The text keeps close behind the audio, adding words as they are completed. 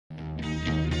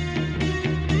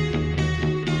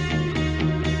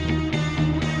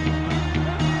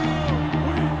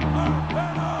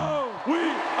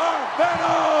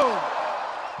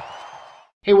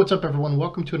Hey, what's up everyone?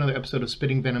 Welcome to another episode of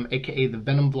Spitting Venom, aka the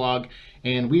Venom Vlog,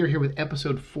 and we are here with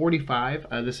episode 45.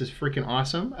 This is freaking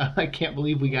awesome. I can't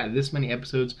believe we got this many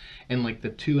episodes in like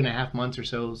the 2.5 months or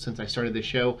so since I started this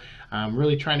show. I'm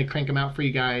really trying to crank them out for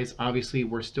you guys. Obviously,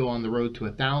 we're still on the road to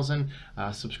 1,000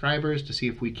 subscribers to see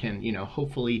if we can,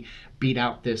 hopefully beat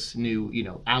out this new,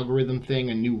 algorithm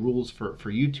thing and new rules for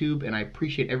YouTube. And I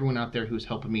appreciate everyone out there who's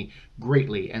helping me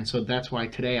greatly. And so that's why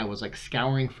today I was like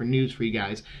scouring for news for you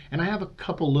guys. And I have a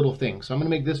couple little things. So I'm going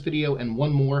to make this video and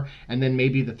one more, and then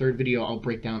maybe the third video I'll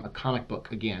break down a comic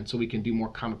book again so we can do more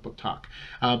comic book talk.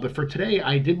 But for today,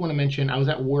 I did want to mention I was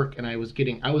at work and I was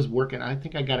working. I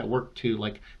think I got at work to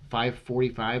like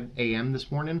 5:45 a.m.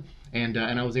 this morning, and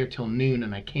I was there till noon,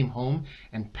 and I came home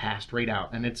and passed right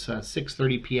out. And it's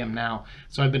 6:30 p.m. now,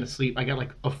 so I've been asleep. I got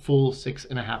like a full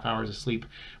 6.5 hours of sleep,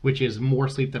 which is more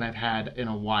sleep than I've had in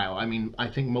a while. I mean, I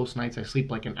think most nights I sleep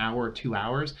like an hour or 2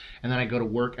 hours, and then I go to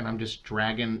work and I'm just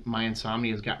dragging. My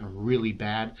insomnia has gotten really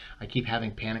bad. I keep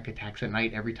having panic attacks at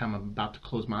night every time I'm about to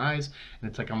close my eyes, and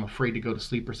it's like I'm afraid to go to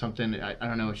sleep or something. I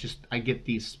don't know. It's just I get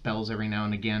these spells every now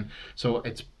and again, so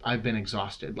I've been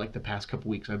exhausted. Like the past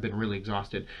couple weeks, I've been really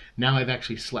exhausted. Now I've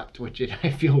actually slept, which I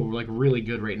feel like really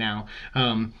good right now.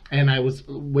 And I was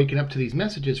waking up to these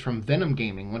messages from Venom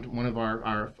Gaming, one of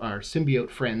our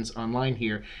symbiote friends online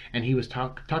here, and he was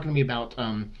talking to me about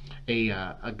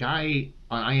a guy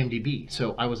on IMDb.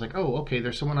 So I was like, oh, okay,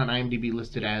 there's someone on IMDb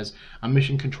listed as a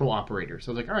mission control operator.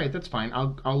 So I was like, all right, that's fine.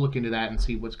 I'll look into that and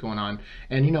see what's going on.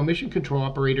 And mission control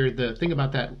operator, the thing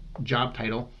about that job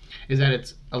title is that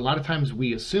it's a lot of times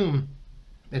we assume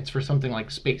it's for something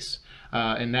like space.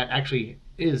 And that actually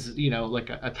is, like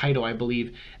a title, I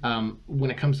believe,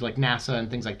 when it comes to like NASA and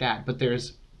things like that. But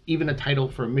there's even a title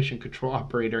for a mission control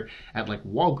operator at like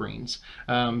Walgreens.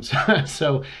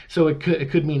 So it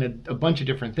could mean a bunch of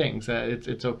different things.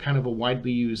 It's a kind of a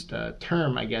widely used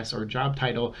term, I guess, or job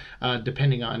title,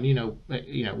 depending on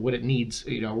what it needs,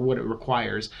 or what it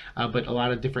requires. But a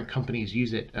lot of different companies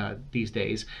use it these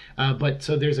days. But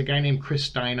so there's a guy named Chris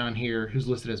Stein on here who's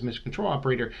listed as mission control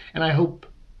operator, and I hope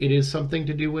it is something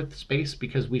to do with space,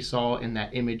 because we saw in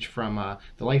that image from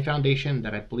the Life Foundation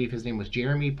that I believe his name was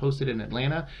Jeremy, posted in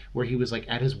Atlanta, where he was like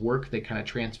at his work. They kind of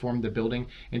transformed the building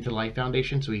into Life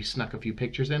Foundation, so he snuck a few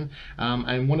pictures in.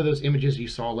 And one of those images you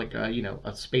saw like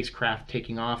a spacecraft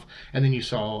taking off, and then you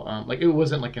saw like it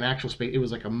wasn't like an actual space, it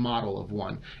was like a model of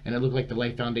one, and it looked like the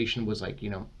Life Foundation was like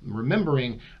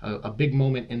remembering a big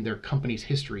moment in their company's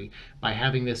history by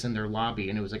having this in their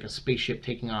lobby, and it was like a spaceship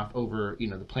taking off over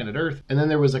the planet Earth. And then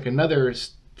there was like another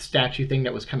statue thing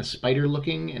that was kind of spider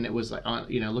looking, and it was like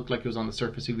looked like it was on the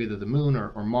surface of either the moon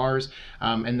or Mars,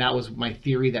 and that was my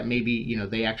theory, that maybe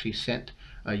they actually sent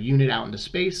a unit out into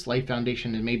space. Life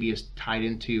Foundation, and maybe is tied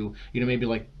into maybe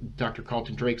like Dr.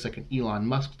 Carlton Drake's like an Elon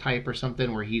Musk type or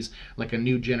something, where he's like a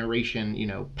new generation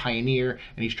pioneer,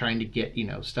 and he's trying to get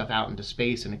stuff out into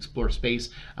space and explore space.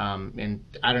 And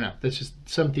I don't know, that's just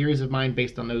some theories of mine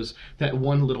based on that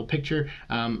one little picture.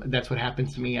 That's what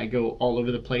happens to me. I go all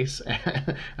over the place.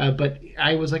 But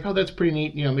I was like, oh, that's pretty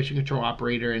neat, mission control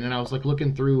operator. And then I was like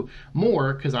looking through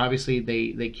more, because obviously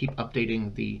they keep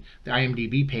updating the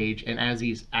IMDb page, and as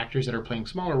these actors that are playing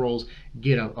smaller roles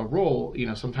get a role,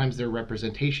 sometimes their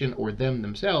representation or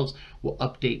themselves will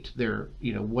update their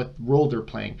what role they're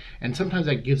playing, and sometimes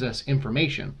that gives us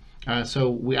information.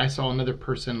 So I saw another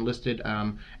person listed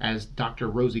as Dr.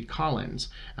 Rosie Collins,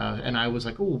 and I was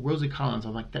like, oh, Rosie Collins.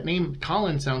 I'm like, that name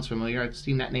Collins sounds familiar. I've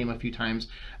seen that name a few times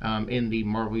in the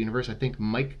Marvel Universe. I think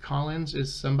Mike Collins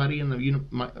is somebody in the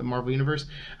Marvel Universe.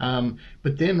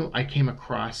 But then I came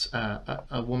across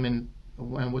a woman,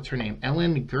 what's her name?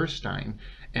 Ellen Gerstein.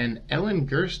 And Ellen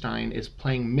Gerstein is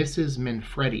playing Mrs.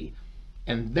 Manfredi.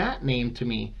 And that name to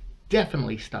me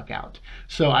definitely stuck out.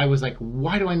 So I was like,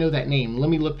 why do I know that name? Let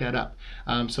me look that up.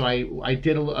 So I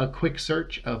did a quick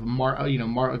search of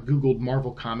Googled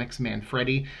Marvel Comics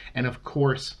Manfredi, and of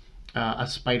course a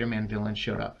Spider-Man villain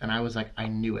showed up, and I was like, I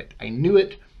knew it.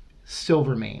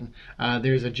 Silvermane.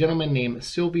 There's a gentleman named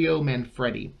Silvio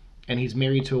Manfredi, and he's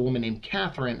married to a woman named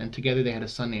Catherine, and together they had a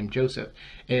son named Joseph.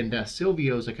 And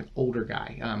Silvio's like an older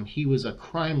guy. He was a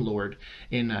crime lord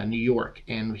in New York,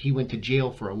 and he went to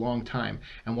jail for a long time.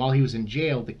 And while he was in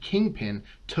jail, the Kingpin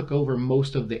took over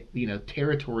most of the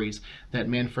territories that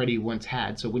Manfredi once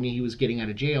had. So when he was getting out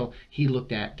of jail, he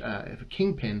looked at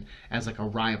Kingpin as like a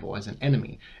rival, as an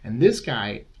enemy. And this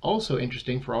guy, also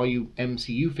interesting for all you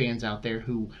MCU fans out there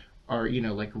who are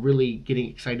like really getting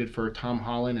excited for Tom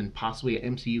Holland and possibly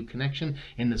an MCU connection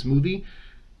in this movie,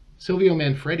 Silvio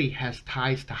Manfredi has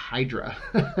ties to Hydra.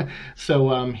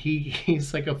 So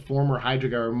he's like a former Hydra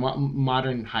guy, or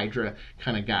modern Hydra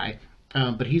kind of guy.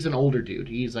 But he's an older dude.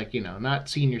 He's like, not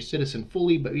senior citizen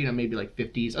fully, but, maybe like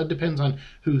 50s. It depends on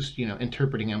who's,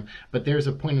 interpreting him. But there's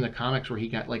a point in the comics where he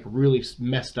got like really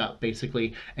messed up,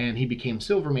 basically, and he became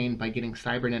Silvermane by getting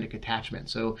cybernetic attachment.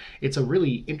 So it's a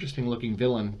really interesting looking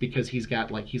villain because he's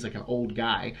like an old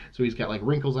guy. So he's got like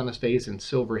wrinkles on his face and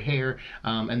silver hair.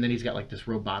 And then he's got like this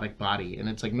robotic body. And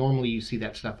it's like normally you see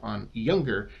that stuff on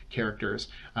younger characters.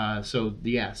 So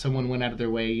yeah, someone went out of their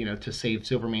way, to save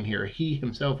Silvermane here. He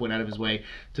himself went out of his way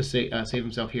to save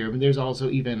himself here. But there's also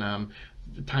even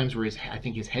the times where I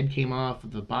think his head came off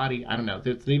of the body. I don't know.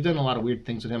 They've done a lot of weird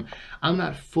things with him. I'm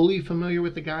not fully familiar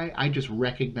with the guy. I just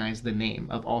recognize the name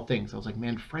of all things. I was like,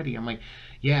 man, Freddy. I'm like,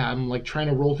 yeah, I'm like trying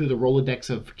to roll through the Rolodex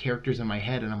of characters in my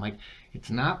head, and I'm like, it's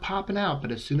not popping out,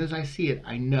 but as soon as I see it,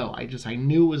 I know. I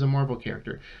knew it was a Marvel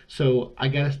character. So I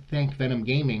gotta thank Venom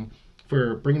Gaming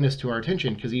for bringing this to our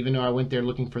attention, because even though I went there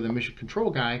looking for the mission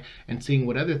control guy and seeing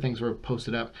what other things were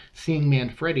posted up, seeing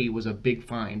Manfredi was a big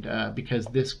find, because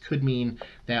this could mean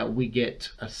that we get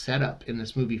a setup in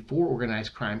this movie for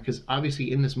organized crime, because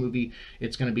obviously in this movie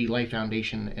it's going to be Life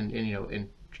Foundation and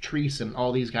Treese and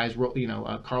all these guys,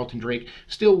 Carlton Drake.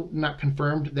 Still not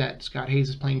confirmed that Scott Hayes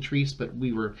is playing Treese, but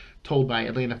we were told by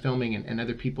Atlanta Filming and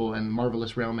other people in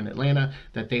Marvelous Realm in Atlanta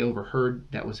that they overheard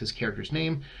that was his character's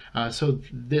name. So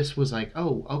this was like,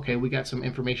 oh, okay, we got some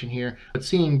information here. But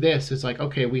seeing this, it's like,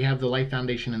 okay, we have the Life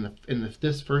Foundation in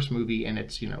this first movie, and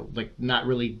it's, like not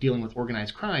really dealing with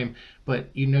organized crime, but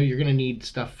you're going to need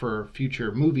stuff for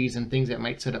future movies and things that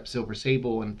might set up Silver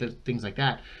Sable and things like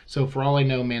that. So for all I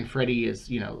know, Manfredi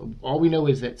is, all we know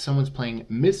is that someone's playing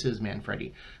Mrs.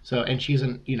 Manfredi. So, and she's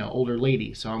an, older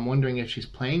lady. So I'm wondering if she's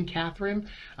playing Catherine,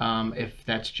 if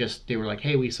that's just, they were like,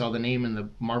 hey, we saw the name in the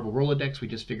Marvel Rolodex, we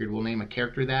just figured we'll name a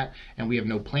character that, and we have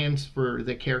no plans for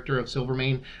the character of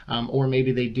Silvermane, or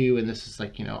maybe they do, and this is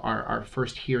like, our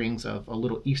first hearings of a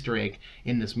little Easter egg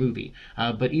in this movie.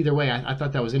 But either way, I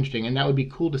thought that was interesting, and that would be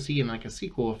cool to see in like a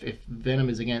sequel if Venom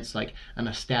is against like an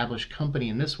established company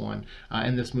in this one,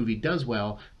 and this movie does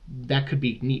well. That could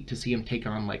be neat to see him take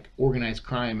on like organized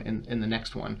crime in the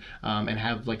next one, and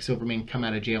have like Silvermane come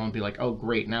out of jail and be like, oh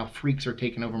great, now freaks are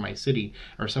taking over my city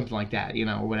or something like that,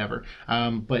 or whatever.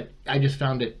 But I just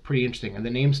found it pretty interesting, and the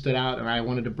name stood out, and I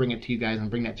wanted to bring it to you guys and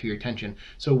bring that to your attention.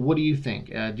 So what do you think?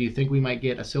 Do you think we might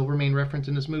get a Silvermane reference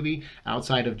in this movie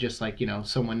outside of just like,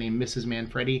 someone named Mrs.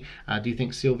 Manfredi? Do you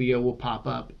think Sylvia will pop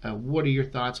up? What are your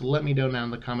thoughts? Let me know down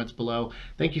in the comments below.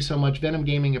 Thank you so much, Venom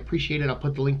Gaming. Appreciate it. I'll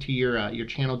put the link to your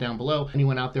channel down below.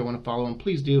 Anyone out there want to follow him,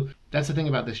 please do. That's the thing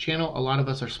about this channel. A lot of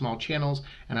us are small channels,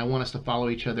 and I want us to follow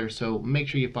each other, so make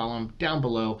sure you follow him down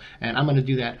below, and I'm going to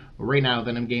do that right now,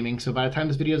 Venom Gaming. So by the time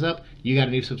this video is up, you got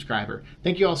a new subscriber.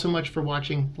 Thank you all so much for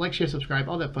watching. Like, share, subscribe,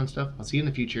 all that fun stuff. I'll see you in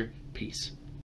the future. Peace.